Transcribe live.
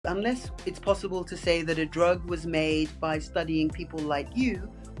unless it's possible to say that a drug was made by studying people like you,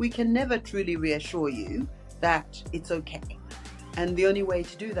 we can never truly reassure you that it's okay. And the only way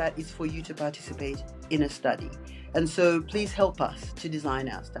to do that is for you to participate in a study. And so please help us to design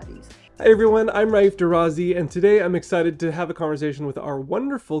our studies. Hi everyone, I'm Raif Derrazi, and today I'm excited to have a conversation with our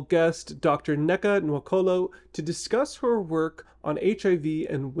wonderful guest, Dr. Nneka Nwokolo, to discuss her work on HIV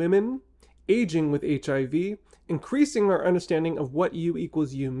and women, aging with HIV, increasing our understanding of what U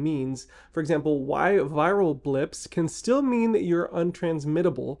equals U means, for example, why viral blips can still mean that you're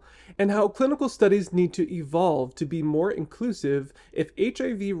untransmittable, and how clinical studies need to evolve to be more inclusive if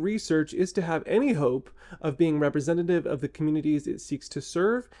HIV research is to have any hope of being representative of the communities it seeks to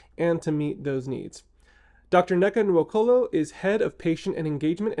serve and to meet those needs. Dr. Nneka Nwokolo is Head of Patient and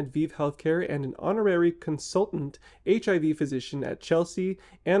Engagement at ViiV Healthcare and an honorary consultant HIV physician at Chelsea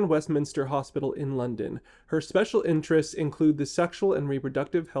and Westminster Hospital in London. Her special interests include the sexual and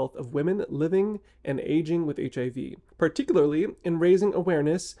reproductive health of women living and aging with HIV, particularly in raising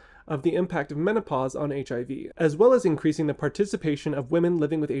awareness of the impact of menopause on HIV, as well as increasing the participation of women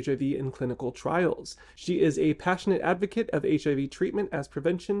living with HIV in clinical trials. She is a passionate advocate of HIV treatment as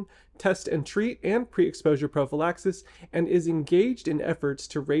prevention, test and treat, and pre-exposure prophylaxis, and is engaged in efforts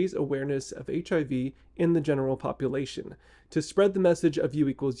to raise awareness of HIV in the general population, to spread the message of U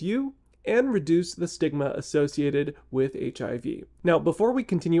equals U, and reduce the stigma associated with HIV. Now, before we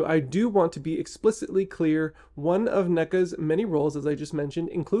continue, I do want to be explicitly clear. One of Nneka's many roles, as I just mentioned,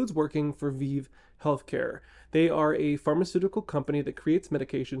 includes working for ViiV Healthcare. They are a pharmaceutical company that creates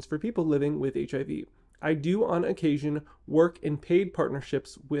medications for people living with HIV. I do, on occasion, work in paid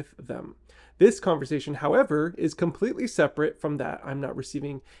partnerships with them. This conversation, however, is completely separate from that. I'm not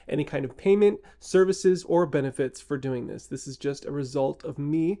receiving any kind of payment, services, or benefits for doing this. This is just a result of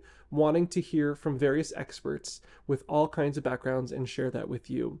me wanting to hear from various experts with all kinds of backgrounds and share that with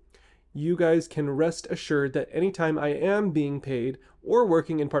you. You guys can rest assured that anytime I am being paid or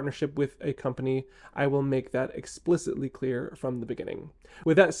working in partnership with a company, I will make that explicitly clear from the beginning.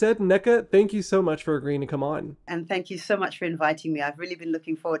 With that said, Nneka, thank you so much for agreeing to come on. And thank you so much for inviting me. I've really been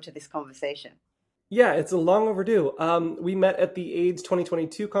looking forward to this conversation. Yeah, it's a long overdue. We met at the AIDS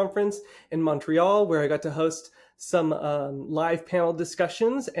 2022 conference in Montreal, where I got to host some live panel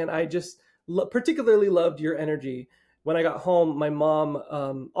discussions, and I just particularly loved your energy. When I got home, my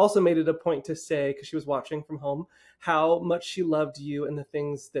mom also made it a point to say, because she was watching from home, how much she loved you and the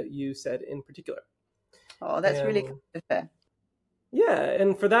things that you said in particular. Oh, that's really fair. Yeah,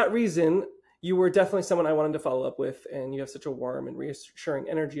 and for that reason, you were definitely someone I wanted to follow up with, and you have such a warm and reassuring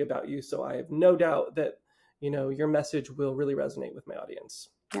energy about you. So I have no doubt that, your message will really resonate with my audience.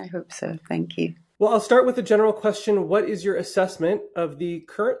 I hope so. Thank you. Well, I'll start with a general question. What is your assessment of the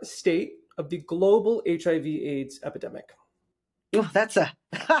current state of the global HIV/AIDS epidemic? Oh, that's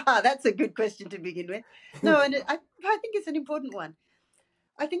a good question to begin with. No, and I think it's an important one.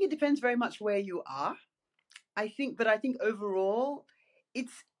 I think it depends very much where you are. I think overall,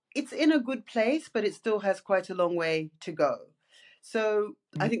 it's in a good place, but it still has quite a long way to go. So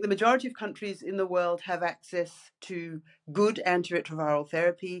I think the majority of countries in the world have access to good antiretroviral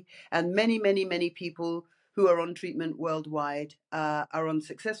therapy, and many, many, many people who are on treatment worldwide are on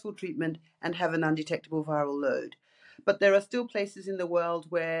successful treatment and have an undetectable viral load. But there are still places in the world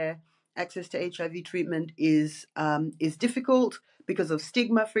where access to HIV treatment is difficult because of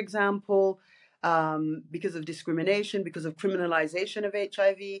stigma, for example, because of discrimination, because of criminalization of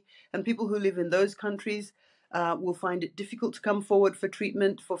HIV, and people who live in those countries will find it difficult to come forward for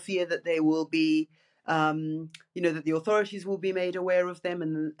treatment for fear that they will be, that the authorities will be made aware of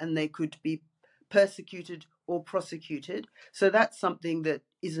them and they could be persecuted or prosecuted. So that's something that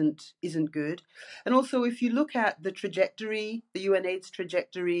isn't good. And also, if you look at the trajectory, the UNAIDS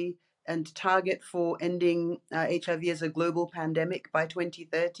trajectory and target for ending HIV as a global pandemic by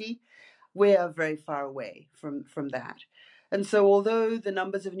 2030, we are very far away from that. And so although the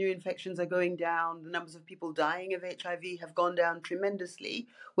numbers of new infections are going down, the numbers of people dying of HIV have gone down tremendously,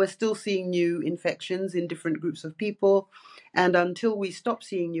 we're still seeing new infections in different groups of people. And until we stop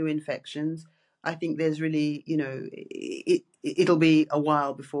seeing new infections, I think there's really, it'll be a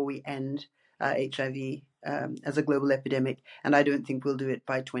while before we end HIV as a global epidemic. And I don't think we'll do it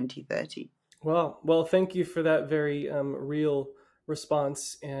by 2030. Well, thank you for that very real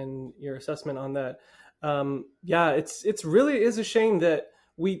response and your assessment on that. It's really is a shame that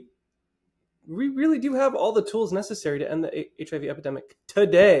we really do have all the tools necessary to end the HIV epidemic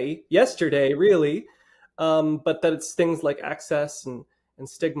yesterday, really. But that it's things like access and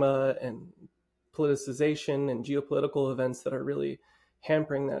stigma and politicization and geopolitical events that are really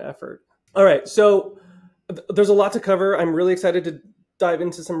hampering that effort. All right, so there's a lot to cover. I'm really excited to dive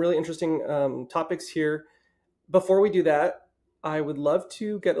into some really interesting topics here. Before we do that, I would love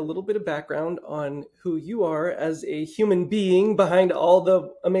to get a little bit of background on who you are as a human being behind all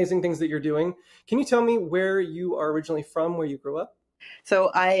the amazing things that you're doing. Can you tell me where you are originally from, where you grew up? So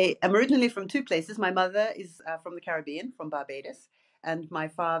I am originally from two places. My mother is from the Caribbean, from Barbados, and my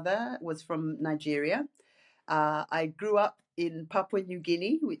father was from Nigeria. I grew up in Papua New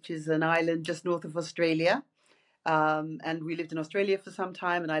Guinea, which is an island just north of Australia. And we lived in Australia for some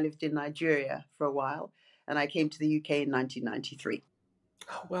time, and I lived in Nigeria for a while. And I came to the UK in 1993.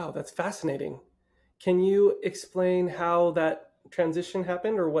 Oh, wow, that's fascinating. Can you explain how that transition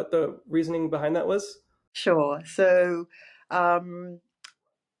happened or what the reasoning behind that was? Sure. So,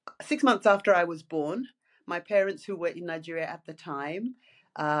 6 months after I was born, my parents, who were in Nigeria at the time,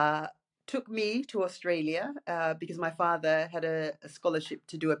 uh, took me to Australia because my father had a scholarship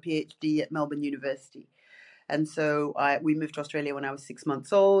to do a PhD at Melbourne University. And so we moved to Australia when I was 6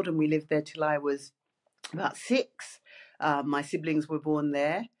 months old, and we lived there till I was about six. My siblings were born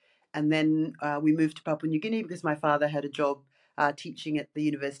there. And then we moved to Papua New Guinea because my father had a job teaching at the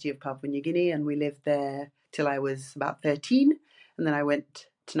University of Papua New Guinea. And we lived there till I was about 13. And then I went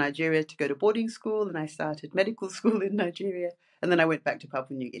to Nigeria to go to boarding school, and I started medical school in Nigeria. And then I went back to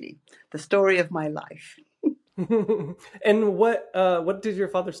Papua New Guinea. The story of my life. And what did your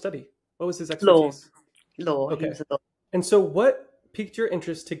father study? What was his Law. expertise? Law. He Okay. was a law. And so what piqued your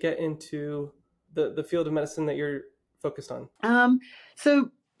interest to get into the field of medicine that you're focused on?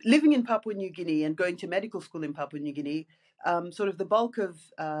 So living in Papua New Guinea and going to medical school in Papua New Guinea, sort of the bulk of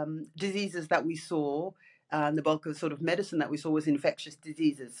diseases that we saw and the bulk of sort of medicine that we saw was infectious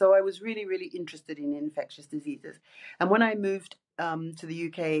diseases. So I was really, really interested in infectious diseases. And when I moved to the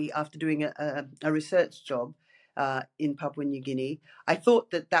UK after doing a research job in Papua New Guinea, I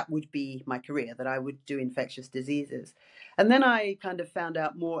thought that that would be my career, that I would do infectious diseases. And then I kind of found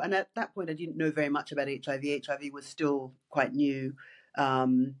out more. And at that point, I didn't know very much about HIV. HIV was still quite new.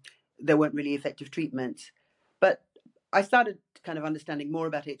 There weren't really effective treatments. But I started kind of understanding more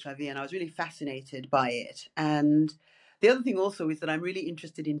about HIV, and I was really fascinated by it. And the other thing also is that I'm really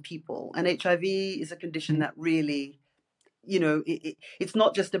interested in people. And HIV is a condition that really, it's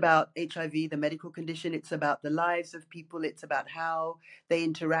not just about HIV, the medical condition. It's about the lives of people. It's about how they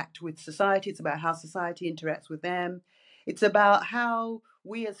interact with society. It's about how society interacts with them. It's about how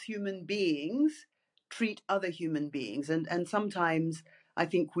we as human beings treat other human beings. And sometimes I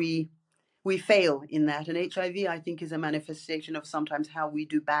think we fail in that. And HIV, I think, is a manifestation of sometimes how we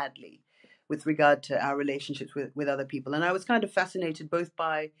do badly with regard to our relationships with other people. And I was kind of fascinated both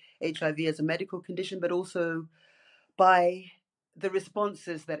by HIV as a medical condition, but also by the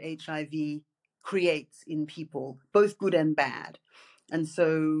responses that HIV creates in people, both good and bad. And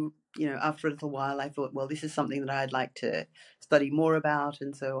so, after a little while, I thought, well, this is something that I'd like to study more about.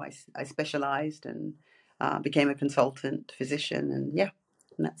 And so I specialized and became a consultant physician. And yeah,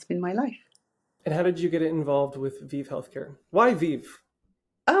 and that's been my life. And how did you get involved with Vive Healthcare? Why Vive?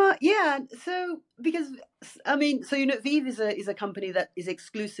 Yeah. So because Vive is a company that is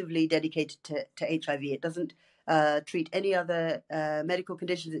exclusively dedicated to HIV. It doesn't treat any other medical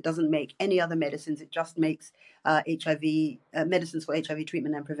conditions. It doesn't make any other medicines. It just makes HIV medicines for HIV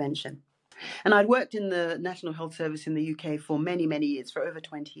treatment and prevention. And I'd worked in the National Health Service in the UK for many, many years, for over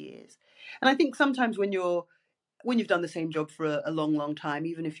 20 years. And I think sometimes when you've done the same job for a long, long time,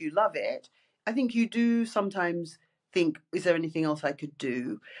 even if you love it, I think you do sometimes think, is there anything else I could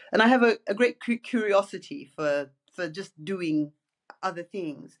do? And I have a great curiosity for just doing other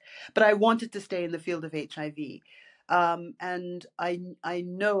things. But I wanted to stay in the field of HIV. And I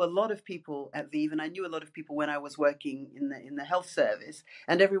know a lot of people at Vive, and I knew a lot of people when I was working in the health service,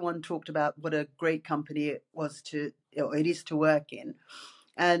 and everyone talked about what a great company it is to work in.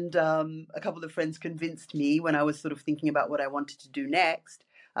 And a couple of friends convinced me when I was sort of thinking about what I wanted to do next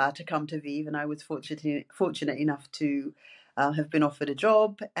to come to Vive, and I was fortunate enough to have been offered a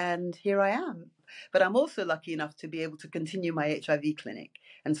job, and here I am. But I'm also lucky enough to be able to continue my HIV clinic,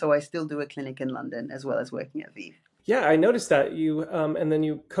 and so I still do a clinic in London as well as working at Vive. Yeah, I noticed that you and then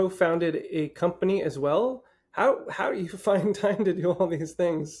you co-founded a company as well. How do you find time to do all these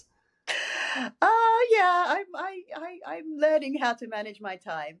things? Yeah, I'm learning how to manage my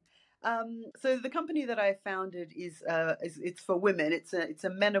time. So the company that I founded is it's for women. It's a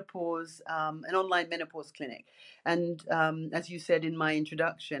menopause an online menopause clinic, and as you said in my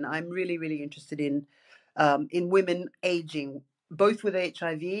introduction, I'm really really interested in women aging, both with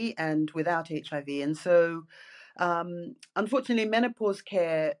HIV and without HIV, and so. Unfortunately, menopause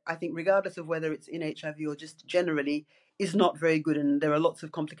care, I think, regardless of whether it's in HIV or just generally, is not very good, and there are lots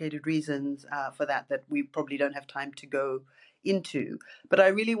of complicated reasons for that we probably don't have time to go into. But I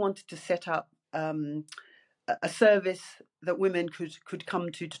really wanted to set up a service that women could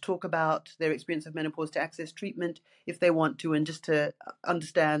come to talk about their experience of menopause, to access treatment if they want to, and just to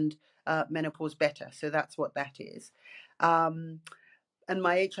understand menopause better. So that's what that is. And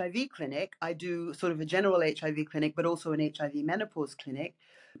my HIV clinic, I do sort of a general HIV clinic, but also an HIV menopause clinic,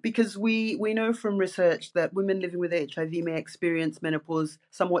 because we know from research that women living with HIV may experience menopause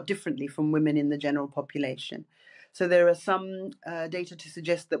somewhat differently from women in the general population. So there are some data to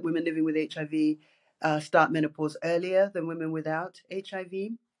suggest that women living with HIV start menopause earlier than women without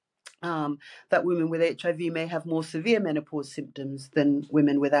HIV. That women with HIV may have more severe menopause symptoms than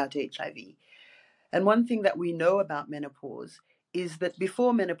women without HIV. And one thing that we know about menopause is that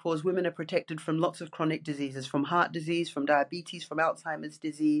before menopause, women are protected from lots of chronic diseases, from heart disease, from diabetes, from Alzheimer's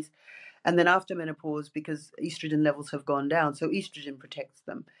disease. And then after menopause, because estrogen levels have gone down, so estrogen protects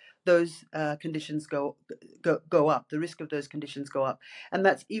them, those conditions go up. The risk of those conditions go up. And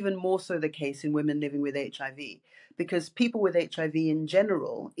that's even more so the case in women living with HIV, because people with HIV in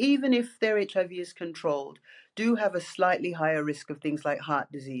general, even if their HIV is controlled, do have a slightly higher risk of things like heart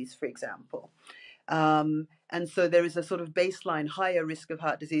disease, for example. And so there is a sort of baseline higher risk of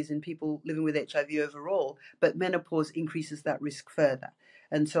heart disease in people living with HIV overall, but menopause increases that risk further.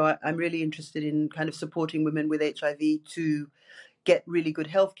 And so I'm really interested in kind of supporting women with HIV to get really good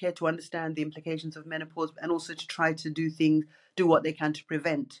healthcare, to understand the implications of menopause, and also to try to do what they can to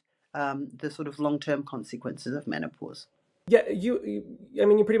prevent the sort of long-term consequences of menopause. Yeah, I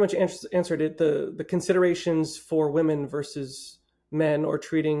mean, you pretty much answered it. The considerations for women versus men, or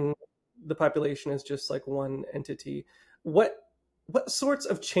treating the population as just like one entity. What sorts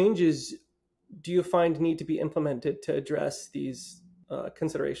of changes do you find need to be implemented to address these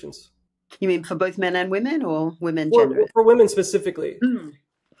considerations? You mean for both men and women, or women generally? For women specifically.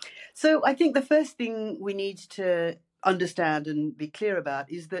 So I think the first thing we need to understand and be clear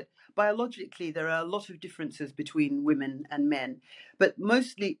about is that biologically there are a lot of differences between women and men, but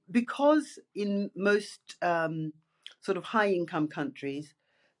mostly because in most sort of high income countries,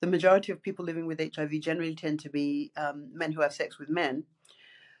 the majority of people living with HIV generally tend to be men who have sex with men.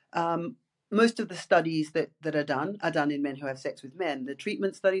 Most of the studies that are done in men who have sex with men. The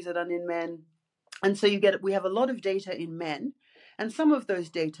treatment studies are done in men. And so we have a lot of data in men, and some of those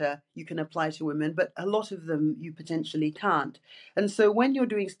data you can apply to women, but a lot of them you potentially can't. And so when you're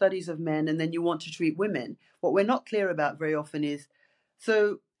doing studies of men and then you want to treat women, what we're not clear about very often is,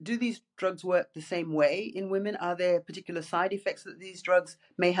 so do these drugs work the same way in women? Are there particular side effects that these drugs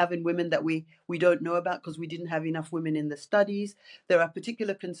may have in women that we don't know about because we didn't have enough women in the studies? There are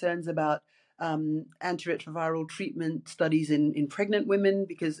particular concerns about antiretroviral treatment studies in pregnant women,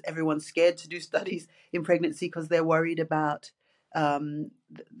 because everyone's scared to do studies in pregnancy because they're worried about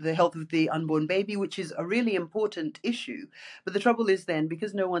the health of the unborn baby, which is a really important issue. But the trouble is then,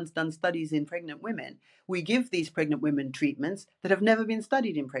 because no one's done studies in pregnant women, we give these pregnant women treatments that have never been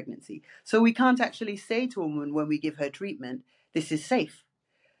studied in pregnancy. So we can't actually say to a woman when we give her treatment, this is safe.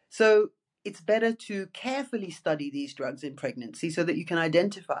 So it's better to carefully study these drugs in pregnancy so that you can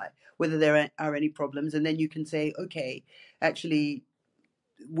identify whether there are any problems. And then you can say, okay, actually,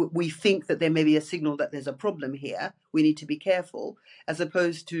 we think that there may be a signal that there's a problem here. We need to be careful, as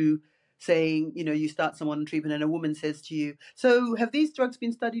opposed to saying, you start someone on treatment and a woman says to you, so have these drugs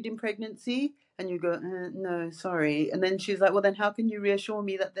been studied in pregnancy? And you go, no, sorry. And then she's like, well, then how can you reassure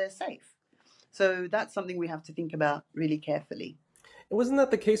me that they're safe? So that's something we have to think about really carefully. Wasn't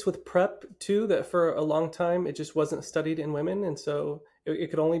that the case with PrEP too, that for a long time it just wasn't studied in women, and so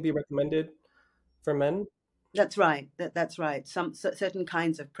it could only be recommended for men? That's right. That's right. Some certain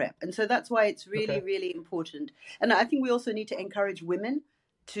kinds of PrEP. And so that's why it's really, Okay. really important. And I think we also need to encourage women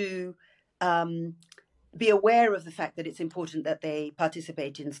to be aware of the fact that it's important that they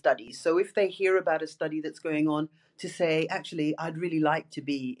participate in studies. So if they hear about a study that's going on, to say, actually, I'd really like to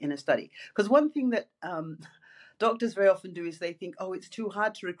be in a study. Because one thing that doctors very often do is they think, oh, it's too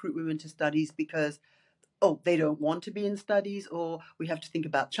hard to recruit women to studies because, oh, they don't want to be in studies, or we have to think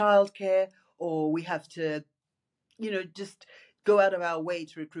about childcare, or we have to just go out of our way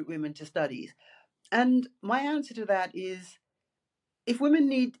to recruit women to studies. And my answer to that is, if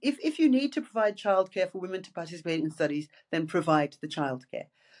you need to provide childcare for women to participate in studies, then provide the childcare,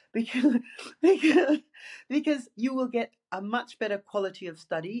 because, because because you will get a much better quality of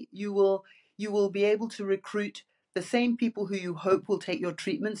study. You will be able to recruit the same people who you hope will take your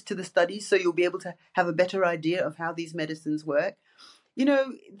treatments to the studies, so you'll be able to have a better idea of how these medicines work.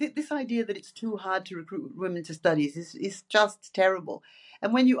 This idea that it's too hard to recruit women to studies is just terrible.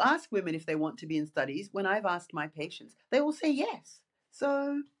 And when you ask women if they want to be in studies, when I've asked my patients, they all say yes.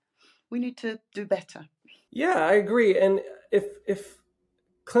 So we need to do better. Yeah, I agree. And if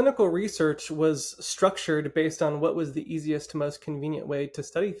clinical research was structured based on what was the easiest, most convenient way to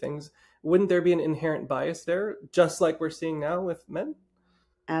study things, wouldn't there be an inherent bias there, just like we're seeing now with men?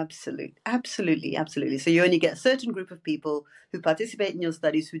 Absolutely. So you only get a certain group of people who participate in your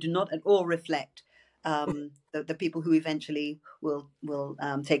studies who do not at all reflect the people who eventually will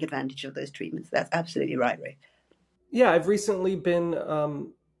take advantage of those treatments. That's absolutely right, Ray. Yeah, I've recently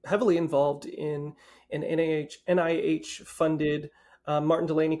been heavily involved in an NIH funded Martin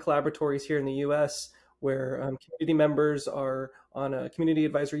Delaney collaboratories here in the US, where community members are on a community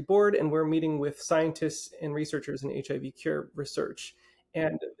advisory board, and we're meeting with scientists and researchers in HIV cure research.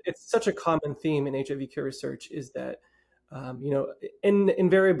 And it's such a common theme in HIV cure research is that,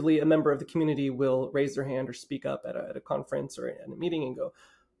 invariably a member of the community will raise their hand or speak up at a conference or at a meeting and go,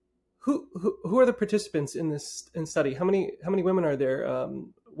 who are the participants in this study? How many women are there?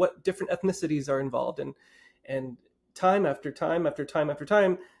 What different ethnicities are involved? And time after time after time after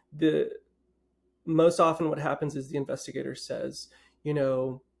time, the most often what happens is the investigator says, we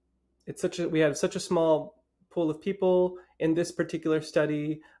have such a small pool of people in this particular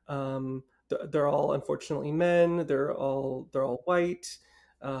study. They're all unfortunately men. They're all white.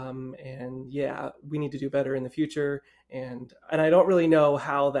 And yeah, we need to do better in the future. And I don't really know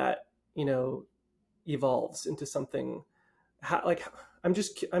how that evolves into something. I'm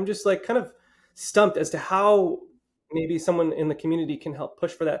just like kind of stumped as to how maybe someone in the community can help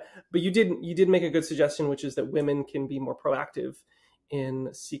push for that. But you did make a good suggestion, which is that women can be more proactive in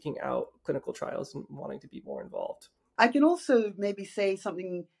seeking out clinical trials and wanting to be more involved. I can also maybe say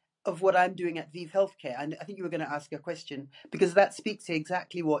something of what I'm doing at ViV Healthcare. And I think you were going to ask a question because that speaks to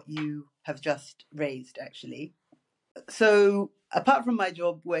exactly what you have just raised, actually. So apart from my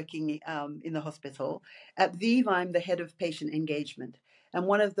job working in the hospital, at ViV, I'm the head of patient engagement. And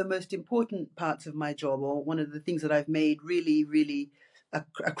one of the most important parts of my job, or one of the things that I've made really, really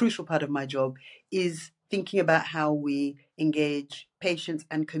a crucial part of my job, is thinking about how we engage patients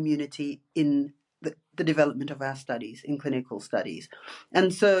and community in the development of our studies, in clinical studies.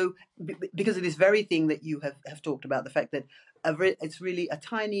 And so because of this very thing that you have talked about, the fact that it's really a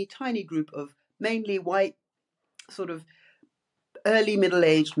tiny, tiny group of mainly white, sort of early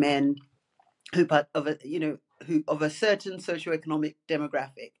middle-aged men who of a certain socioeconomic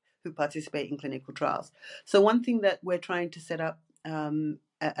demographic who participate in clinical trials. So one thing that we're trying to set up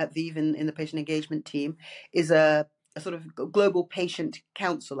at ViV in the patient engagement team is a sort of global patient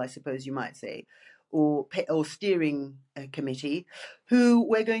council, I suppose you might say, or steering committee, who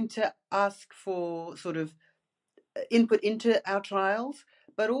we're going to ask for sort of input into our trials,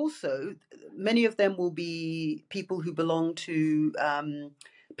 but also many of them will be people who belong to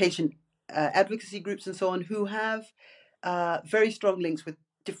patient advocacy groups and so on, who have very strong links with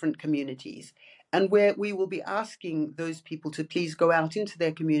different communities. And where we will be asking those people to please go out into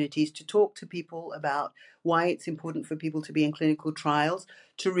their communities to talk to people about why it's important for people to be in clinical trials,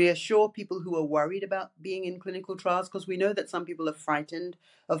 to reassure people who are worried about being in clinical trials, because we know that some people are frightened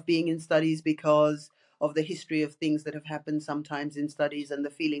of being in studies because of the history of things that have happened sometimes in studies and the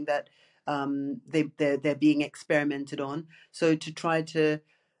feeling that they're being experimented on. So to try to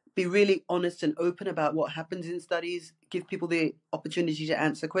be really honest and open about what happens in studies, give people the opportunity to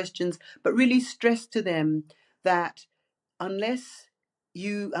answer questions, but really stress to them that unless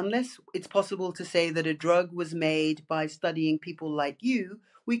it's possible to say that a drug was made by studying people like you,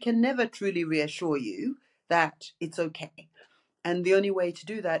 we can never truly reassure you that it's okay. And the only way to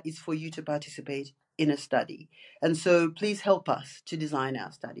do that is for you to participate in a study. And so please help us to design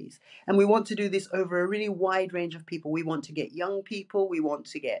our studies. And we want to do this over a really wide range of people. We want to get young people. We want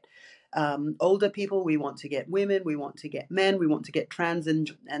to get older people. We want to get women. We want to get men. We want to get trans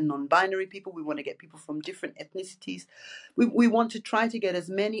and non-binary people. We want to get people from different ethnicities. We want to try to get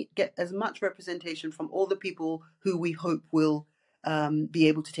as much representation from all the people who we hope will be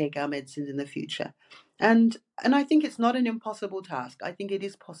able to take our medicines in the future. And I think it's not an impossible task. I think it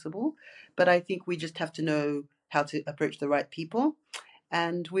is possible, but I think we just have to know how to approach the right people.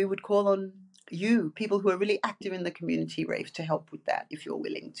 And we would call on you, people who are really active in the community, Raif, to help with that if you're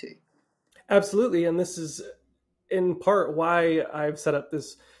willing to. Absolutely. And this is in part why I've set up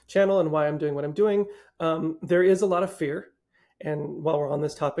this channel and why I'm doing what I'm doing. There is a lot of fear. And while we're on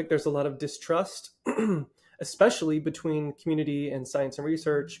this topic, there's a lot of distrust, especially between community and science and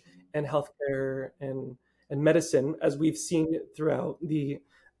research and healthcare and medicine, as we've seen throughout the,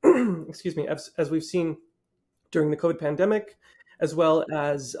 excuse me, as we've seen during the COVID pandemic, as well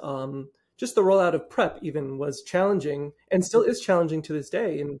as just the rollout of PrEP even was challenging and still is challenging to this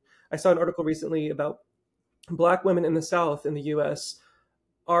day. And I saw an article recently about Black women in the South in the US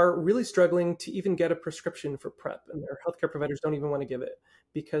are really struggling to even get a prescription for PrEP, and their healthcare providers don't even want to give it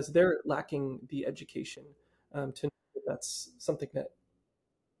because they're lacking the education to know that that's something that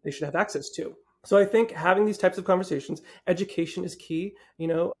they should have access to. So I think having these types of conversations, education is key. You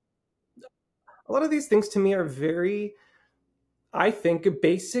know, a lot of these things to me are very, I think,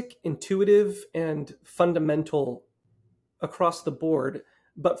 basic, intuitive, and fundamental across the board,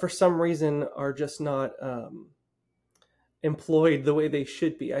 but for some reason are just not employed the way they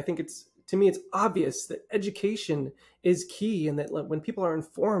should be. I think it's, to me, it's obvious that education is key, and that when people are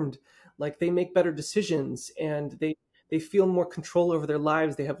informed, like, they make better decisions, and they feel more control over their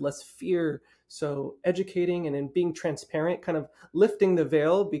lives. They have less fear. So educating and in being transparent, kind of lifting the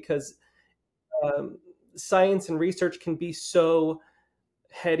veil, because um, science and research can be so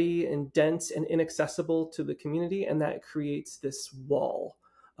heady and dense and inaccessible to the community, and that creates this wall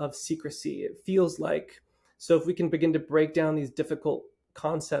of secrecy, it feels like. So if we can begin to break down these difficult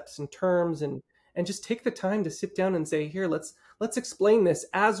concepts and terms, and just take the time to sit down and say, here, let's explain this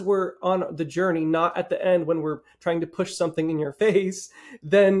as we're on the journey, not at the end when we're trying to push something in your face,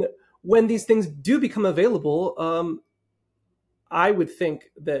 then when these things do become available, I would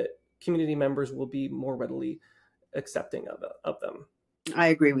think that community members will be more readily accepting of them. I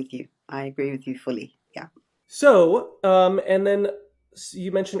agree with you. I agree with you fully. Yeah. So, and then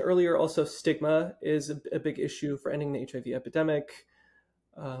you mentioned earlier also stigma is a big issue for ending the HIV epidemic.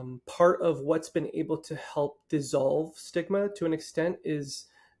 Part of what's been able to help dissolve stigma to an extent is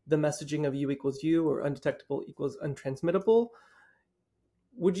the messaging of U equals U, or undetectable equals untransmittable.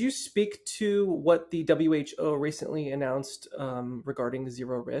 Would you speak to what the WHO recently announced regarding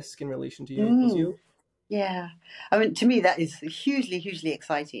zero risk in relation to U equals U? Yeah. I mean, to me, that is hugely, hugely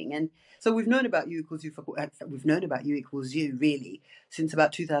exciting. And so we've known about U equals U we've known about U equals U really since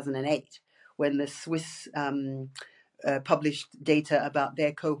about 2008, when the Swiss published data about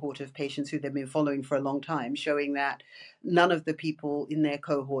their cohort of patients who they've been following for a long time, showing that none of the people in their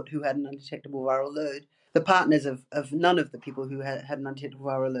cohort who had an undetectable viral load, the partners of none of the people who had an undetectable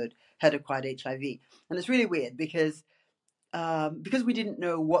viral load, had acquired HIV. And it's really weird because we didn't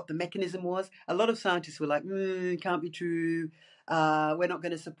know what the mechanism was. A lot of scientists were like, can't be true. We're not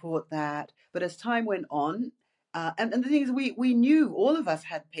going to support that. But as time went on, and the thing is, we knew, all of us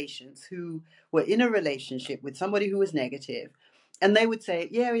had patients who were in a relationship with somebody who was negative, and they would say,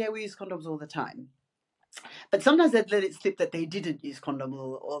 yeah, we use condoms all the time. But sometimes they'd let it slip that they didn't use condoms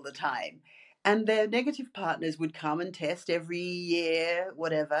all the time. And their negative partners would come and test every year,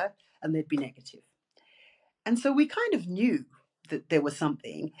 whatever, and they'd be negative. And so we kind of knew that there was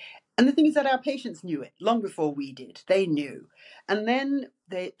something. And the thing is that our patients knew it long before we did. They knew. And then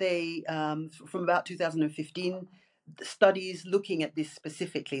they from about 2015, studies looking at this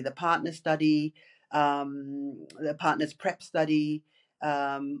specifically, the partner study, the partners PrEP study,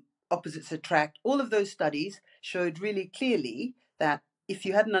 opposites attract, all of those studies showed really clearly that if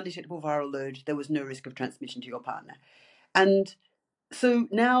you had an undetectable viral load, there was no risk of transmission to your partner. And so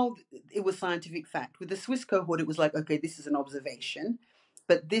now it was scientific fact. With the Swiss cohort, it was like, okay, this is an observation,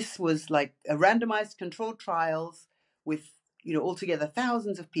 but this was like a randomized controlled trials with, altogether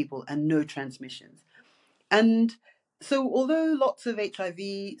thousands of people and no transmissions. And so although lots of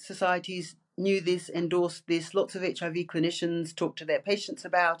HIV societies knew this, endorsed this, lots of HIV clinicians talked to their patients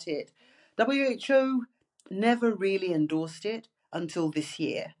about it, WHO never really endorsed it until this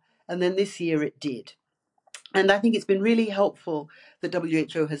year. And then this year it did. And I think it's been really helpful that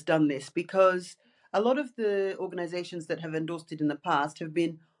WHO has done this, because a lot of the organizations that have endorsed it in the past have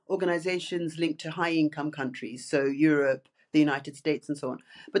been organizations linked to high income countries, so Europe, the United States, and so on.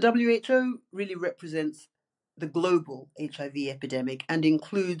 But WHO really represents the global HIV epidemic and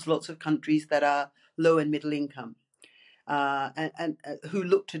includes lots of countries that are low and middle income. And who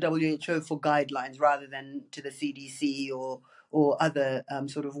look to WHO for guidelines rather than to the CDC or other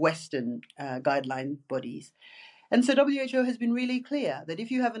sort of Western guideline bodies. And so WHO has been really clear that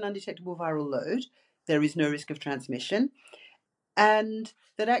if you have an undetectable viral load, there is no risk of transmission, and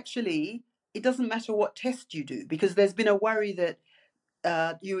that actually it doesn't matter what test you do, because there's been a worry that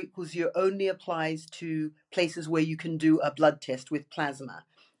U equals U only applies to places where you can do a blood test with plasma,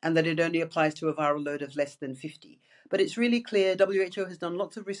 and that it only applies to a viral load of less than 50. But it's really clear. WHO has done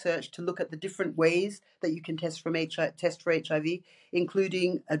lots of research to look at the different ways that you can test for HIV,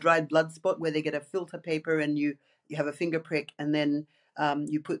 including a dried blood spot, where they get a filter paper and you have a finger prick, and then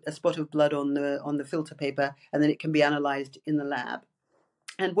you put a spot of blood on the filter paper, and then it can be analyzed in the lab.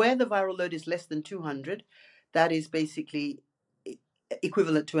 And where the viral load is less than 200, that is basically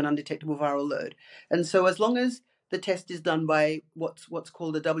equivalent to an undetectable viral load. And so as long as the test is done by what's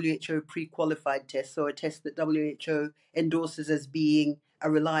called a WHO pre-qualified test, so a test that WHO endorses as being a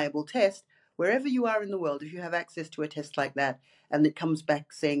reliable test, wherever you are in the world, if you have access to a test like that and it comes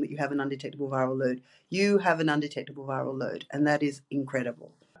back saying that you have an undetectable viral load, you have an undetectable viral load. And that is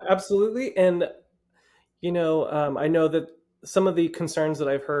incredible. Absolutely. And, I know that some of the concerns that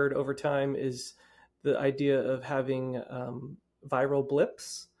I've heard over time is the idea of having viral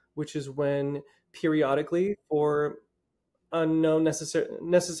blips, which is when periodically, for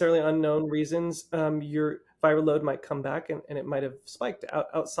necessarily unknown reasons, your viral load might come back and it might have spiked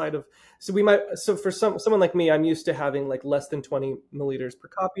outside of. So for someone like me, I'm used to having like less than 20 milliliters per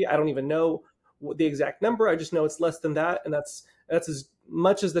copy. I don't even know the exact number. I just know it's less than that, and that's as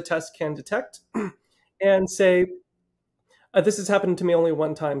much as the test can detect. And say, this has happened to me only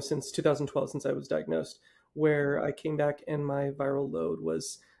one time since 2012, since I was diagnosed, where I came back and my viral load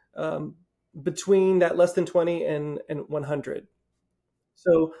was between that less than 20 and 100.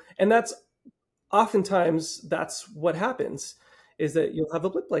 So, and that's oftentimes that's what happens, is that you'll have a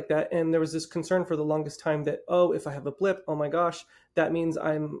blip like that. And there was this concern for the longest time that, oh, if I have a blip, oh my gosh, that means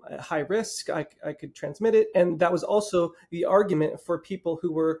I'm at high risk. I could transmit it. And that was also the argument for people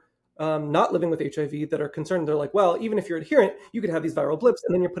who were not living with HIV that are concerned. They're like, well, even if you're adherent, you could have these viral blips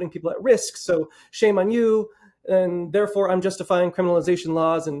and then you're putting people at risk. So shame on you. And therefore I'm justifying criminalization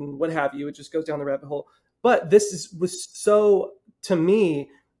laws and what have you. It just goes down the rabbit hole. But was so, to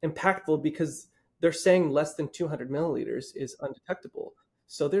me, impactful because they're saying less than 200 milliliters is undetectable.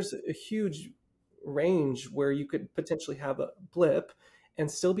 So there's a huge range where you could potentially have a blip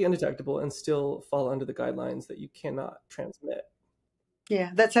and still be undetectable and still fall under the guidelines that you cannot transmit.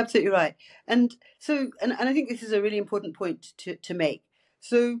 Yeah, that's absolutely right. And so, and I think this is a really important point to make.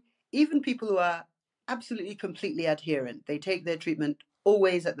 So even people who are absolutely completely adherent, they take their treatment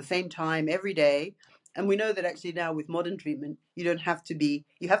always at the same time every day. And we know that actually now with modern treatment, you have to be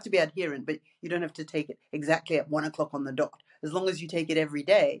adherent, but you don't have to take it exactly at 1 o'clock on the dot. As long as you take it every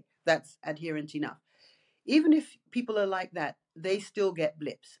day, that's adherent enough. Even if people are like that, they still get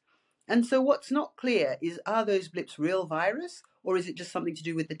blips. And so what's not clear is, are those blips real virus, or is it just something to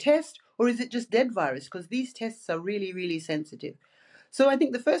do with the test, or is it just dead virus? Because these tests are really, really sensitive. So I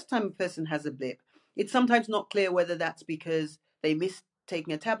think the first time a person has a blip, it's sometimes not clear whether that's because they missed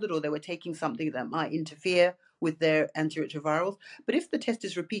taking a tablet or they were taking something that might interfere with their antiretrovirals. But if the test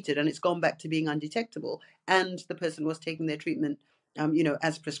is repeated and it's gone back to being undetectable and the person was taking their treatment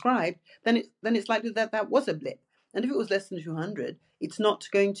as prescribed, then it's likely that that was a blip. And if it was less than 200, it's not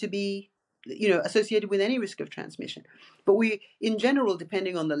going to be, associated with any risk of transmission. But we, in general,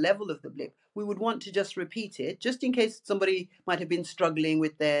 depending on the level of the blip, we would want to just repeat it, just in case somebody might have been struggling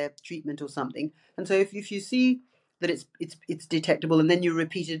with their treatment or something. And so if you see that it's detectable, and then you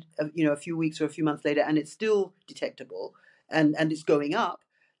repeat it, a few weeks or a few months later, and it's still detectable, and it's going up,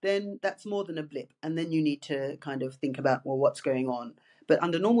 then that's more than a blip. And then you need to kind of think about, well, what's going on? But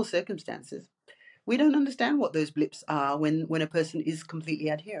under normal circumstances, we don't understand what those blips are when a person is completely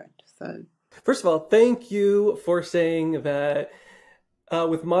adherent. So, first of all, thank you for saying that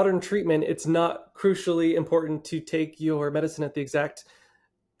with modern treatment, it's not crucially important to take your medicine at the exact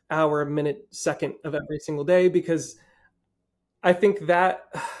hour, minute, second of every single day, because I think that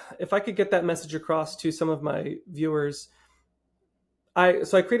if I could get that message across to some of my viewers, I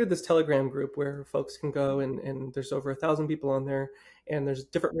created this Telegram group where folks can go, and there's over 1,000 people on there, and there's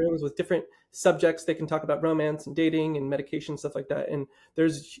different rooms with different subjects. They can talk about romance and dating and medication, stuff like that. And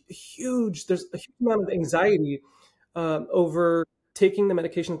there's a huge amount of anxiety over taking the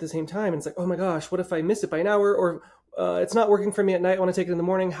medication at the same time. And it's like, oh my gosh, what if I miss it by an hour, or it's not working for me at night, I want to take it in the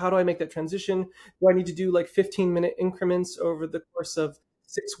morning. How do I make that transition? Do I need to do like 15-minute increments over the course of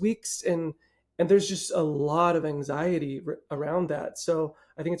 6 weeks? And there's just a lot of anxiety around that. So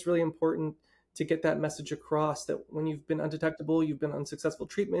I think it's really important to get that message across, that when you've been undetectable, you've been on successful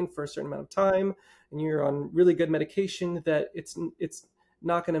treatment for a certain amount of time, and you're on really good medication, that it's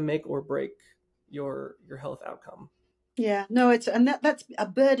not going to make or break your health outcome. Yeah, no, that's a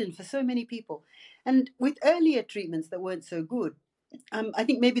burden for so many people. And with earlier treatments that weren't so good, I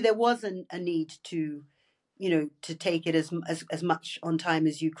think maybe there was a need to, to take it as much on time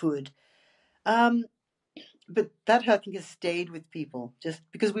as you could. But that, I think, has stayed with people, just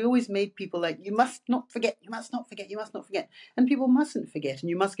because we always made people like, you must not forget, you must not forget, you must not forget. And people mustn't forget, and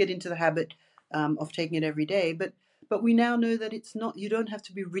you must get into the habit of taking it every day. But we now know that it's not, you don't have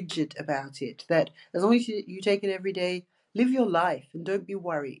to be rigid about it, that as long as you take it every day, live your life and don't be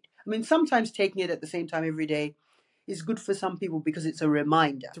worried. I mean, sometimes taking it at the same time every day is good for some people because it's a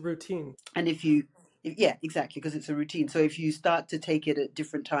reminder. It's a routine. And yeah, exactly, because it's a routine. So if you start to take it at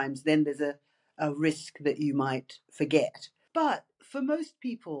different times, then there's a risk that you might forget. But for most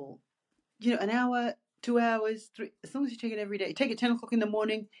people, an hour, 2 hours, as long as you take it every day. Take it 10 o'clock in the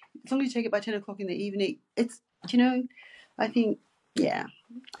morning. As long as you take it by 10 o'clock in the evening, it's, I think, yeah,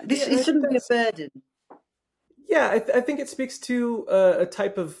 Yeah, and it I think shouldn't be a that's burden. yeah. I think it speaks to a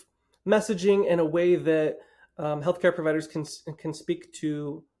type of messaging in a way that healthcare providers can speak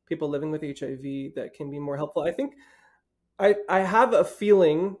to people living with HIV that can be more helpful. I think I have a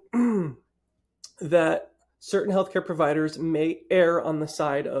feeling that certain healthcare providers may err on the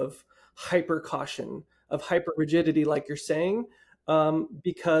side of hyper caution, of hyper rigidity, like you're saying,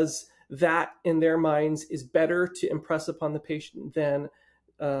 because that in their minds is better to impress upon the patient than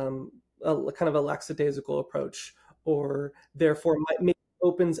a kind of a lackadaisical approach, or therefore maybe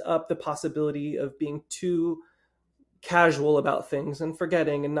opens up the possibility of being too casual about things and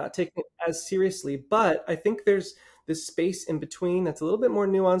forgetting and not taking it as seriously. But I think there's this space in between that's a little bit more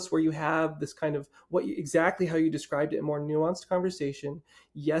nuanced, where you have this kind of exactly how you described it, a more nuanced conversation.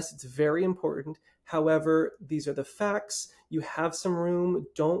 Yes, it's very important. However, these are the facts. You have some room.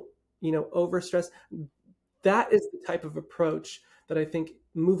 Don't, overstress. That is the type of approach that I think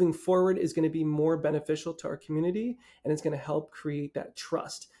moving forward is going to be more beneficial to our community, and it's going to help create that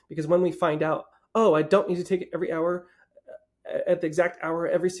trust. Because when we find out, oh, I don't need to take it every hour at the exact hour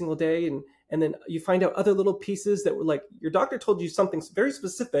every single day, and then you find out other little pieces that were like your doctor told you something very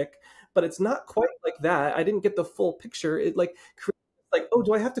specific, but it's not quite like that. I didn't get the full picture. It like, oh,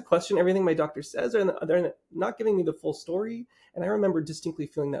 do I have to question everything my doctor says? Or they're not giving me the full story. And I remember distinctly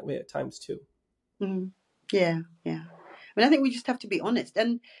feeling that way at times too. Mm. Yeah, yeah. I mean, I think we just have to be honest.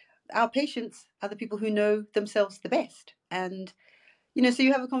 And our patients are the people who know themselves the best. And, so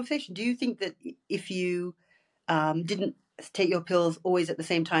you have a conversation. Do you think that if you didn't take your pills always at the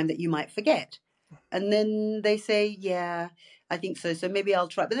same time, that you might forget? And then they say, yeah, I think so. So maybe I'll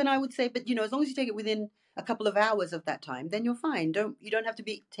try. But then I would say, but, as long as you take it within a couple of hours of that time, then you're fine. You don't have to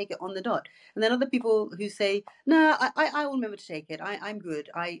take it on the dot. And then other people who say, no, I will remember to take it. I'm good.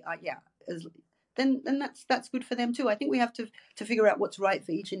 Yeah. Then that's good for them too. I think we have to figure out what's right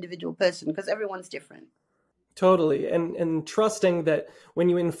for each individual person, because everyone's different. Totally. And trusting that when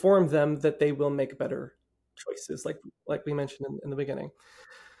you inform them that they will make better choices, like we mentioned in the beginning.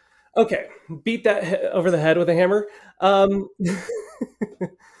 Okay, beat that over the head with a hammer.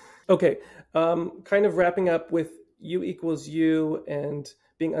 Okay, kind of wrapping up with U equals U and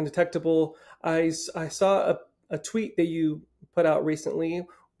being undetectable. I saw a tweet that you put out recently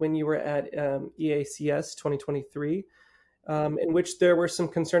when you were at EACS 2023, in which there were some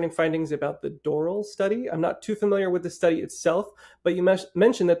concerning findings about the Doral study. I'm not too familiar with the study itself, but you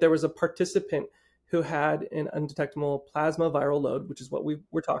mentioned that there was a participant who had an undetectable plasma viral load, which is what we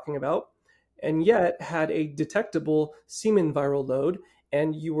were talking about, and yet had a detectable semen viral load.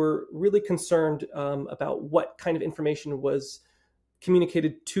 And you were really concerned about what kind of information was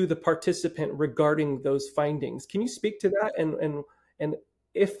communicated to the participant regarding those findings. Can you speak to that, and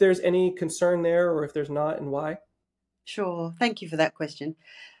if there's any concern there, or if there's not, and why? Sure. Thank you for that question.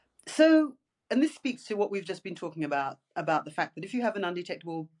 So, and this speaks to what we've just been talking about the fact that if you have an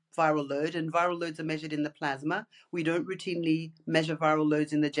undetectable viral load, and viral loads are measured in the plasma, we don't routinely measure viral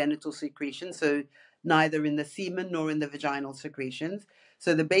loads in the genital secretion, so neither in the semen nor in the vaginal secretions.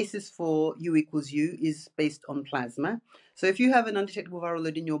 So the basis for U equals U is based on plasma. So if you have an undetectable viral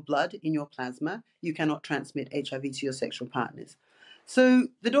load in your blood, in your plasma, you cannot transmit HIV to your sexual partners. So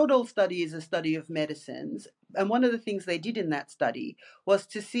the Dordal study is a study of medicines, and one of the things they did in that study was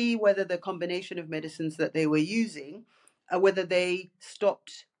to see whether the combination of medicines that they were using, whether they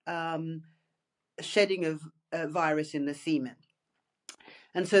stopped shedding of virus in the semen.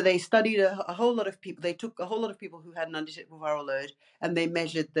 And so they studied a whole lot of people. They took a whole lot of people who had an undetectable viral load, and they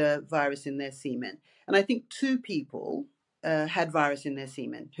measured the virus in their semen. And I think 2 people had virus in their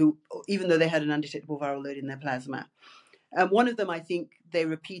semen, who, even though they had an undetectable viral load in their plasma. One of them, I think, they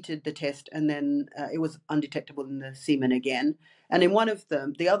repeated the test, and then it was undetectable in the semen again. And in one of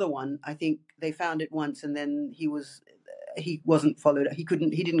them, the other one, I think they found it once, and then he wasn't followed. He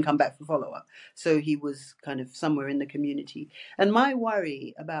didn't come back for follow up. So he was kind of somewhere in the community. And my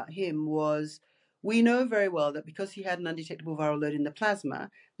worry about him was, we know very well that because he had an undetectable viral load in the plasma,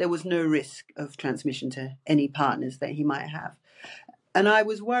 there was no risk of transmission to any partners that he might have. And I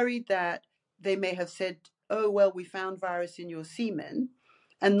was worried that they may have said, oh, well, we found virus in your semen,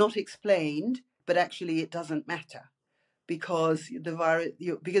 and not explained, but actually it doesn't matter, because the virus,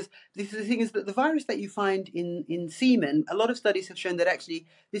 because the thing is that the virus that you find in semen, a lot of studies have shown that actually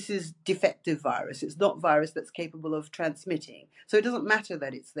this is defective virus. It's not virus that's capable of transmitting. So it doesn't matter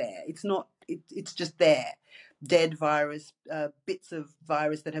that it's there. It's not, it's just there. Dead virus, bits of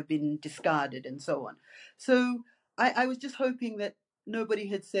virus that have been discarded, and so on. So I was just hoping that nobody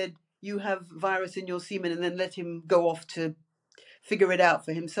had said, you have virus in your semen and then let him go off to figure it out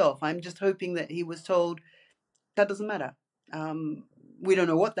for himself. I'm just hoping that he was told that doesn't matter. We don't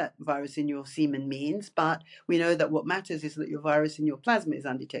know what that virus in your semen means, but we know that what matters is that your virus in your plasma is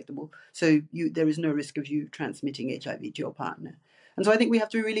undetectable. So there is no risk of you transmitting HIV to your partner. And so I think we have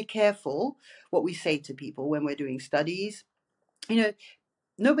to be really careful what we say to people when we're doing studies.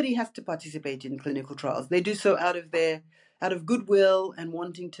 Nobody has to participate in clinical trials. They do so out of goodwill and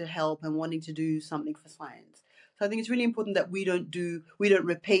wanting to help and wanting to do something for science. So I think it's really important that we don't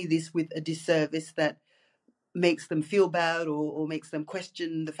repay this with a disservice that makes them feel bad or makes them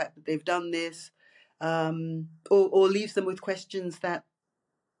question the fact that they've done this, or leaves them with questions that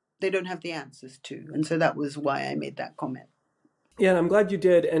they don't have the answers to. And so that was why I made that comment. Yeah, I'm glad you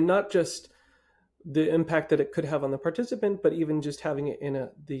did, and not just the impact that it could have on the participant, but even just having it in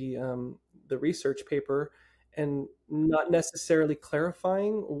the research paper and not necessarily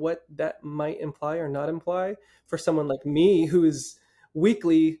clarifying what that might imply or not imply for someone like me who is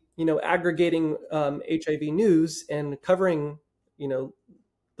weekly, aggregating HIV news and covering, the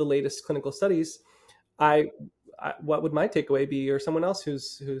latest clinical studies. What would my takeaway be, or someone else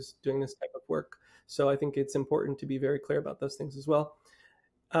who's doing this type of work? So I think it's important to be very clear about those things as well.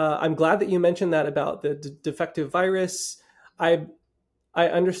 I'm glad that you mentioned that about the defective virus. I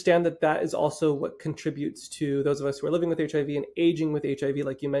understand that is also what contributes to those of us who are living with HIV and aging with HIV,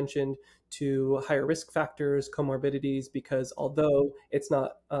 like you mentioned, to higher risk factors, comorbidities, because although it's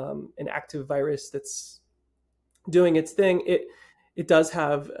not an active virus that's doing its thing, it does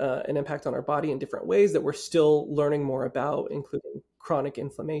have an impact on our body in different ways that we're still learning more about, including chronic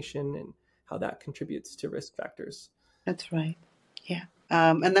inflammation and how that contributes to risk factors. That's right. Yeah.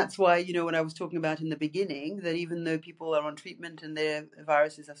 And that's why, when I was talking about in the beginning, that even though people are on treatment and their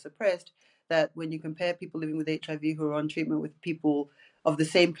viruses are suppressed, that when you compare people living with HIV who are on treatment with people of the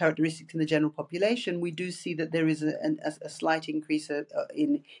same characteristics in the general population, we do see that there is a slight increase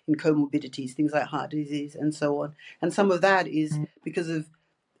in comorbidities, things like heart disease and so on. And some of that is because of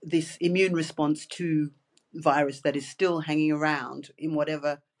this immune response to virus that is still hanging around in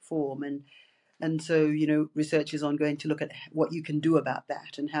whatever form. And so, research is ongoing to look at what you can do about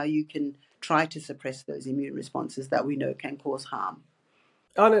that and how you can try to suppress those immune responses that we know can cause harm.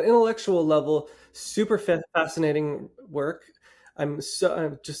 On an intellectual level, super fascinating work. I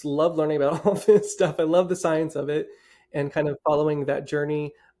just love learning about all this stuff. I love the science of it and kind of following that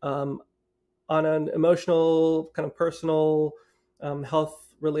journey. On an emotional, kind of personal,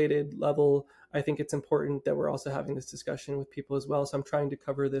 health-related level, I think it's important that we're also having this discussion with people as well. So I'm trying to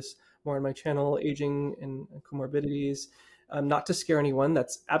cover this more on my channel, aging and comorbidities, not to scare anyone.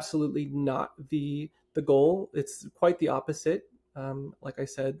 That's absolutely not the goal. It's quite the opposite. Like I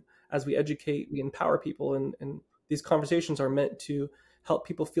said, as we educate, we empower people, and these conversations are meant to help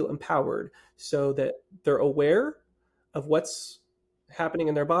people feel empowered so that they're aware of what's happening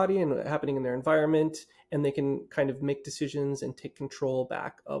in their body and happening in their environment, and they can kind of make decisions and take control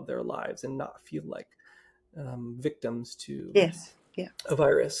back of their lives and not feel like victims to a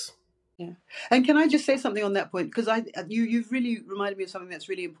virus. Yeah. And can I just say something on that point? Because you've really reminded me of something that's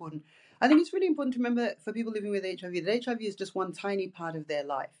really important. I think it's really important to remember that for people living with HIV, that HIV is just one tiny part of their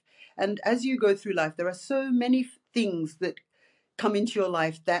life. And as you go through life, there are so many things that come into your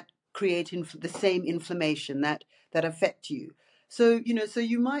life that create the same inflammation that affect you. So, so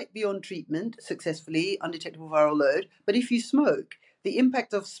you might be on treatment successfully, undetectable viral load, but if you smoke, the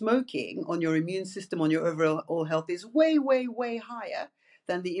impact of smoking on your immune system, on your overall health is way, way, way higher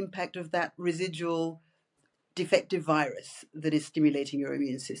than the impact of that residual defective virus that is stimulating your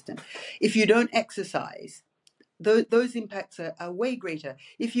immune system. If you don't exercise, those impacts are way greater.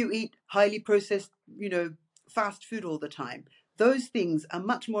 If you eat highly processed, fast food all the time, those things are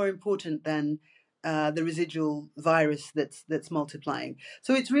much more important than the residual virus that's multiplying.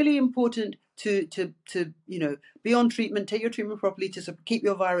 So it's really important to be on treatment, take your treatment properly to keep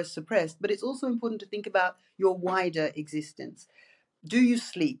your virus suppressed. But it's also important to think about your wider existence. Do you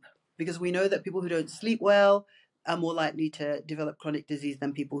sleep? Because we know that people who don't sleep well are more likely to develop chronic disease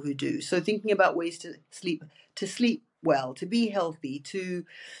than people who do. So thinking about ways to sleep well, to be healthy, to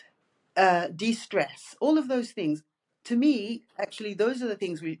de-stress, all of those things, to me, actually, those are the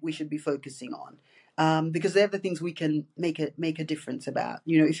things we should be focusing on, because they're the things we can make a difference about.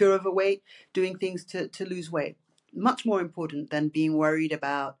 If you're overweight, doing things to lose weight, much more important than being worried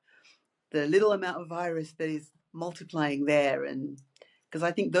about the little amount of virus that is multiplying there. And because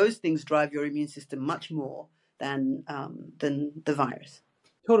I think those things drive your immune system much more than the virus.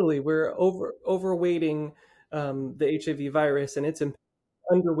 Totally. We're overweighting the HIV virus and it's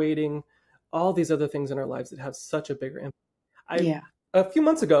underweighting all these other things in our lives that have such a bigger impact. A few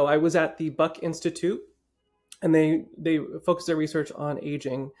months ago, I was at the Buck Institute, and they focus their research on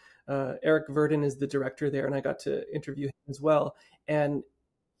aging. Eric Verdin is the director there, and I got to interview him as well. And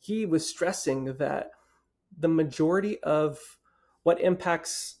he was stressing that the majority of what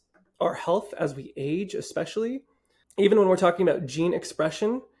impacts our health as we age, especially, even when we're talking about gene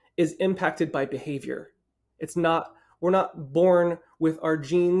expression, is impacted by behavior. It's not, we're not born with our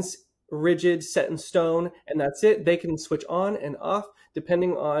genes rigid, set in stone, and that's it. They can switch on and off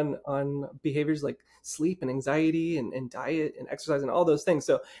depending on behaviors like sleep and anxiety and diet and exercise and all those things.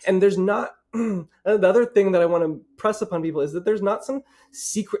 So, and there's not, the other thing that I want to press upon people is that there's not some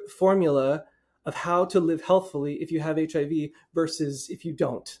secret formula of how to live healthfully if you have HIV versus if you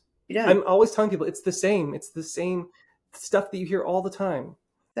don't. Yeah, I'm always telling people it's the same. It's the same stuff that you hear all the time.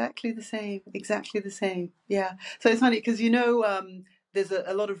 exactly the same. Exactly the same. Yeah. So it's funny because there's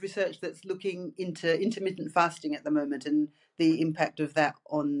a lot of research that's looking into intermittent fasting at the moment and the impact of that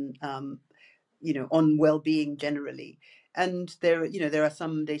on on well-being generally. And there are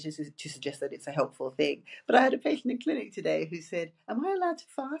some data to suggest that it's a helpful thing. But I had a patient in clinic today who said, "Am I allowed to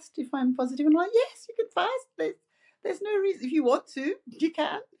fast if I'm positive?" And I'm like, "Yes, you can fast. There's no reason. If you want to, you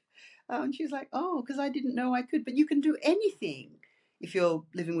can." And she's like, "Oh, because I didn't know I could." But you can do anything if you're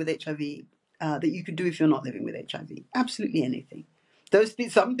living with HIV that you could do if you're not living with HIV. Absolutely anything.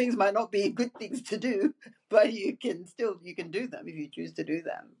 Some things might not be good things to do, but you can do them if you choose to do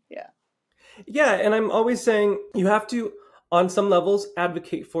them. Yeah. Yeah, and I'm always saying you have to, on some levels,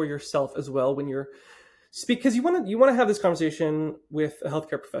 advocate for yourself as well when you're speak, because you want to have this conversation with a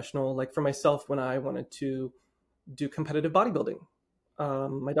healthcare professional. Like for myself, when I wanted to do competitive bodybuilding,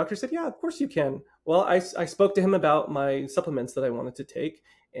 my doctor said, "Yeah, of course you can." Well, I spoke to him about my supplements that I wanted to take,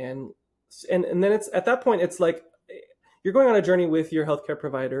 and then it's at that point it's like you're going on a journey with your healthcare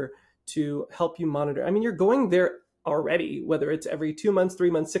provider to help you monitor. I mean, you're going there already, whether it's every 2 months,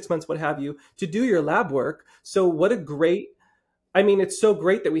 3 months, 6 months, what have you, to do your lab work. So what a great, I mean, it's so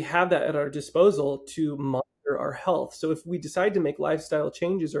great that we have that at our disposal to monitor our health. So if we decide to make lifestyle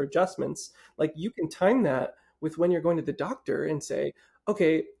changes or adjustments, like you can time that with when you're going to the doctor and say,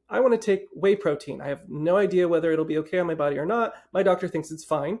 okay, I want to take whey protein. I have no idea whether it'll be okay on my body or not. My doctor thinks it's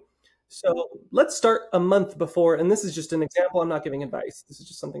fine. So let's start a month before, and this is just an example. I'm not giving advice. This is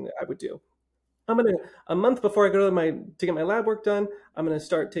just something that I would do. A month before I go to get my lab work done, I'm gonna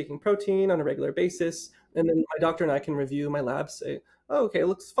start taking protein on a regular basis, and then my doctor and I can review my labs, say, oh, okay, it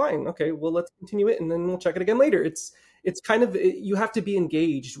looks fine. Okay, well, let's continue it, and then we'll check it again later. It's kind of, you have to be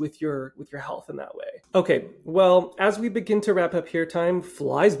engaged with your health in that way. Okay, well, as we begin to wrap up here, time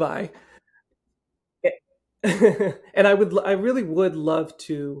flies by. And I really would love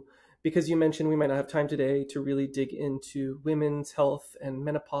to, because you mentioned we might not have time today to really dig into women's health and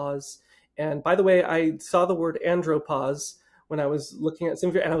menopause. And by the way, I saw the word andropause when I was looking at some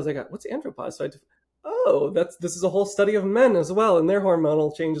of your, and I was like, what's andropause? So this is a whole study of men as well and their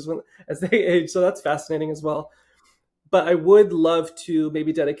hormonal changes as they age. So that's fascinating as well. But I would love to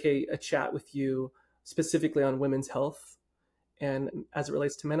maybe dedicate a chat with you specifically on women's health and as it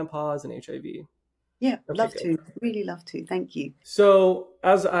relates to menopause and HIV. Yeah, Okay, love good. to. Really love to. Thank you. So,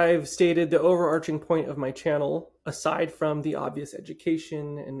 as I've stated, the overarching point of my channel, aside from the obvious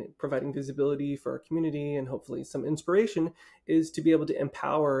education and providing visibility for our community and hopefully some inspiration, is to be able to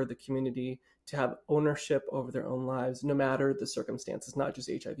empower the community to have ownership over their own lives, no matter the circumstances, not just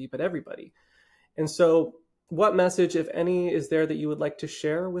HIV, but everybody. And so, what message, if any, is there that you would like to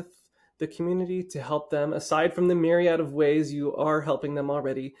share with the community to help them, aside from the myriad of ways you are helping them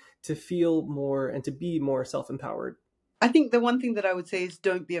already, to feel more and to be more self-empowered? I think the one thing that I would say is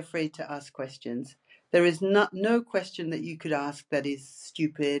don't be afraid to ask questions. There is no question that you could ask that is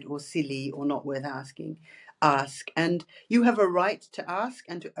stupid or silly or not worth asking. Ask, and you have a right to ask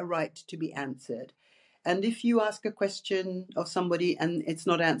and a right to be answered. And if you ask a question of somebody and it's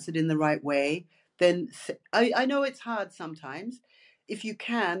not answered in the right way, then I know it's hard sometimes. If you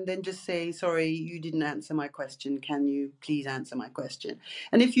can, then just say, sorry, you didn't answer my question. Can you please answer my question?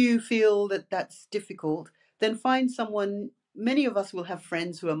 And if you feel that that's difficult, then find someone. Many of us will have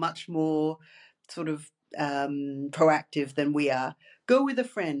friends who are much more sort of proactive than we are. Go with a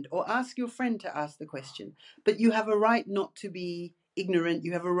friend or ask your friend to ask the question. But you have a right not to be ignorant.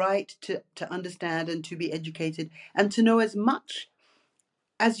 You have a right to understand and to be educated and to know as much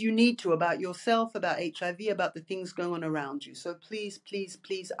as you need to about yourself, about HIV, about the things going on around you. So please, please,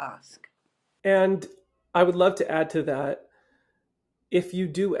 please ask. And I would love to add to that, if you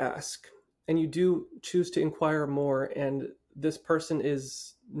do ask and you do choose to inquire more, and this person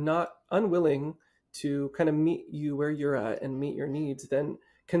is not unwilling to kind of meet you where you're at and meet your needs, then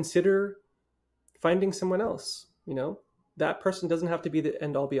consider finding someone else. that person doesn't have to be the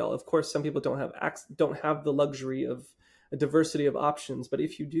end all be all. Of course, some people don't have the luxury of a diversity of options, but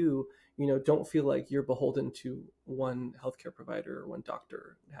if you do, don't feel like you're beholden to one healthcare provider or one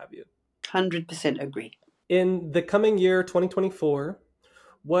doctor, have you. 100% agree. In the coming year, 2024,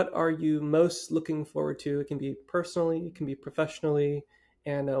 what are you most looking forward to? It can be personally, it can be professionally,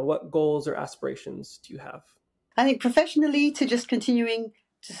 and what goals or aspirations do you have? I think professionally, to just continuing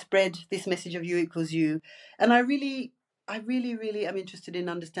to spread this message of you equals you. And I really, really am interested in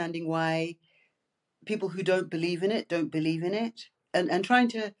understanding why people who don't believe in it don't believe in it, and trying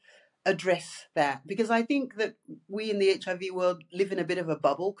to address that, because I think that we in the HIV world live in a bit of a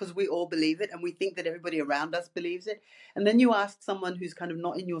bubble because we all believe it and we think that everybody around us believes it. And then you ask someone who's kind of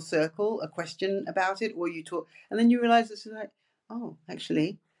not in your circle a question about it, or you talk, and then you realize it's like, oh,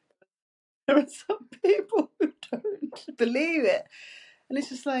 actually, there are some people who don't believe it. And it's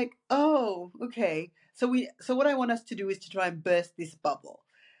just like, oh, okay. So what I want us to do is to try and burst this bubble,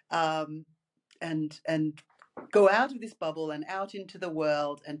 and go out of this bubble and out into the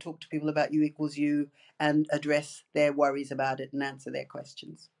world and talk to people about you equals you and address their worries about it and answer their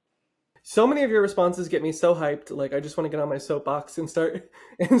questions. So many of your responses get me so hyped. Like, I just want to get on my soapbox and start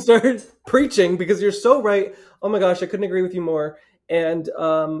preaching, because you're so right. Oh my gosh, I couldn't agree with you more. And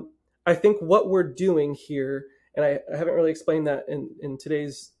I think what we're doing here, and I haven't really explained that in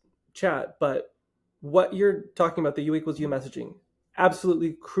today's chat, but what you're talking about, the you equals you messaging,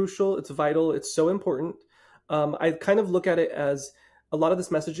 absolutely crucial. It's vital. It's so important. I kind of look at it as a lot of this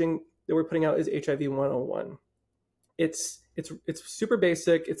messaging that we're putting out is HIV 101. It's super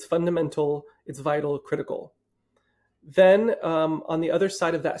basic, it's fundamental, it's vital, critical. Then on the other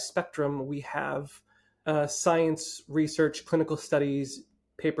side of that spectrum, we have science, research, clinical studies,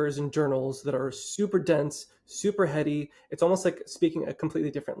 papers and journals that are super dense, super heady. It's almost like speaking a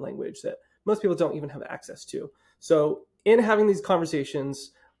completely different language that most people don't even have access to. So in having these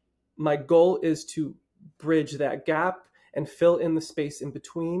conversations, my goal is to bridge that gap and fill in the space in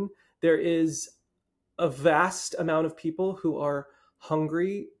between. There is a vast amount of people who are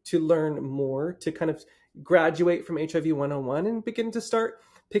hungry to learn more, to kind of graduate from HIV 101 and begin to start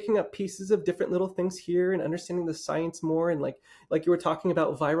picking up pieces of different little things here and understanding the science more. And like you were talking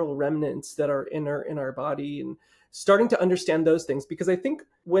about viral remnants that are in our body, and starting to understand those things. Because I think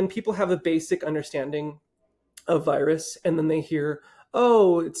when people have a basic understanding of virus and then they hear,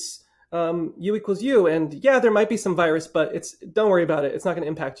 oh, it's you equals you, and yeah, there might be some virus, but don't worry about it. It's not going to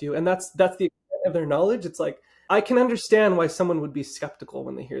impact you. And that's the extent of their knowledge. It's like, I can understand why someone would be skeptical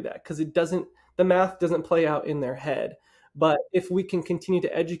when they hear that, because the math doesn't play out in their head. But if we can continue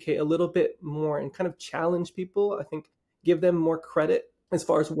to educate a little bit more and kind of challenge people, I think give them more credit as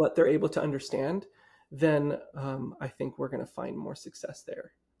far as what they're able to understand, then I think we're going to find more success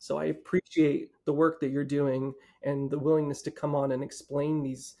there. So I appreciate the work that you're doing and the willingness to come on and explain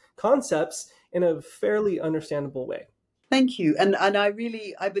these concepts in a fairly understandable way. Thank you. And I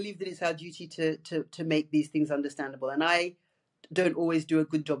believe that it's our duty to make these things understandable. And I don't always do a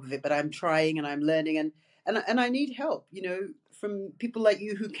good job of it, but I'm trying and I'm learning, and I need help, from people like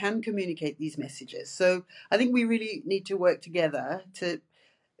you who can communicate these messages. So I think we really need to work together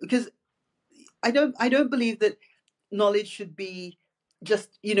because I don't believe that knowledge should be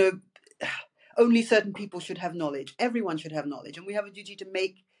just, only certain people should have knowledge. Everyone should have knowledge, and we have a duty to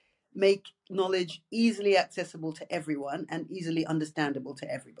make knowledge easily accessible to everyone and easily understandable to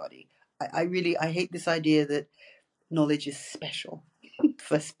everybody. I hate this idea that knowledge is special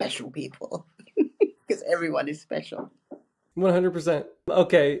for special people, because everyone is special. 100%.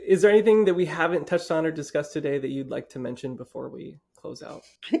 Okay. Is there anything that we haven't touched on or discussed today that you'd like to mention before we close out?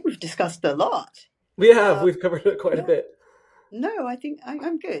 I think we've discussed a lot. We have. We've covered it quite a bit. No, I think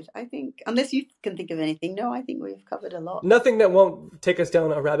I'm good. I think, unless you can think of anything, no, I think we've covered a lot. Nothing that won't take us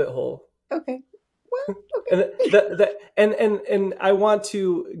down a rabbit hole. Okay. Well, okay. and I want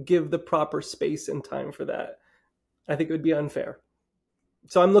to give the proper space and time for that. I think it would be unfair.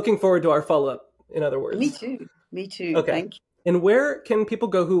 So I'm looking forward to our follow-up, in other words. Me too. Okay. Thank you. And where can people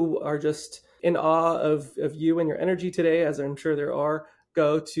go who are just in awe of you and your energy today, as I'm sure there are,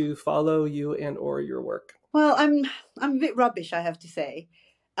 go to follow you and or your work? Well, I'm a bit rubbish, I have to say.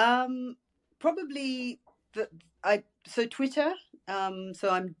 Probably so Twitter.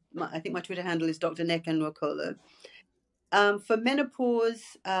 I think my Twitter handle is Dr. Nneka Nwokolo. For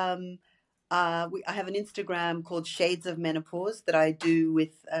menopause, I have an Instagram called Shades of Menopause that I do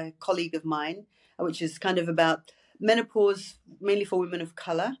with a colleague of mine, which is kind of about menopause, mainly for women of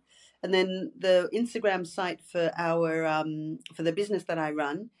color. And then the Instagram site for for the business that I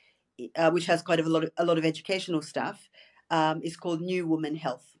run, which has quite a lot of educational stuff, is called New Woman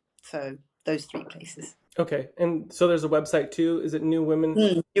Health. So those three places. Okay, and so there's a website too. Is it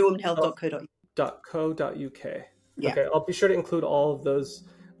newwomanhealth.co.uk. Yeah. Okay, I'll be sure to include all of those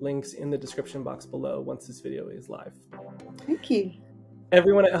links in the description box below once this video is live. Thank you.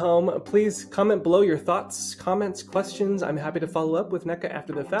 Everyone at home, please comment below your thoughts, comments, questions. I'm happy to follow up with Nneka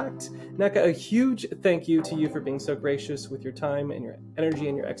after the fact. Nneka, a huge thank you to you for being so gracious with your time and your energy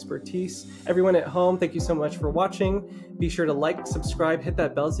and your expertise. Everyone at home, thank you so much for watching. Be sure to like, subscribe, hit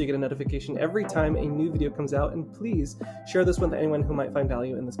that bell so you get a notification every time a new video comes out. And please share this with anyone who might find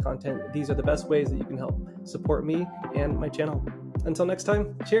value in this content. These are the best ways that you can help support me and my channel. Until next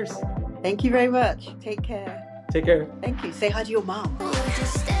time, cheers. Thank you very much. Take care. Take care. Thank you. Say hi to your mom.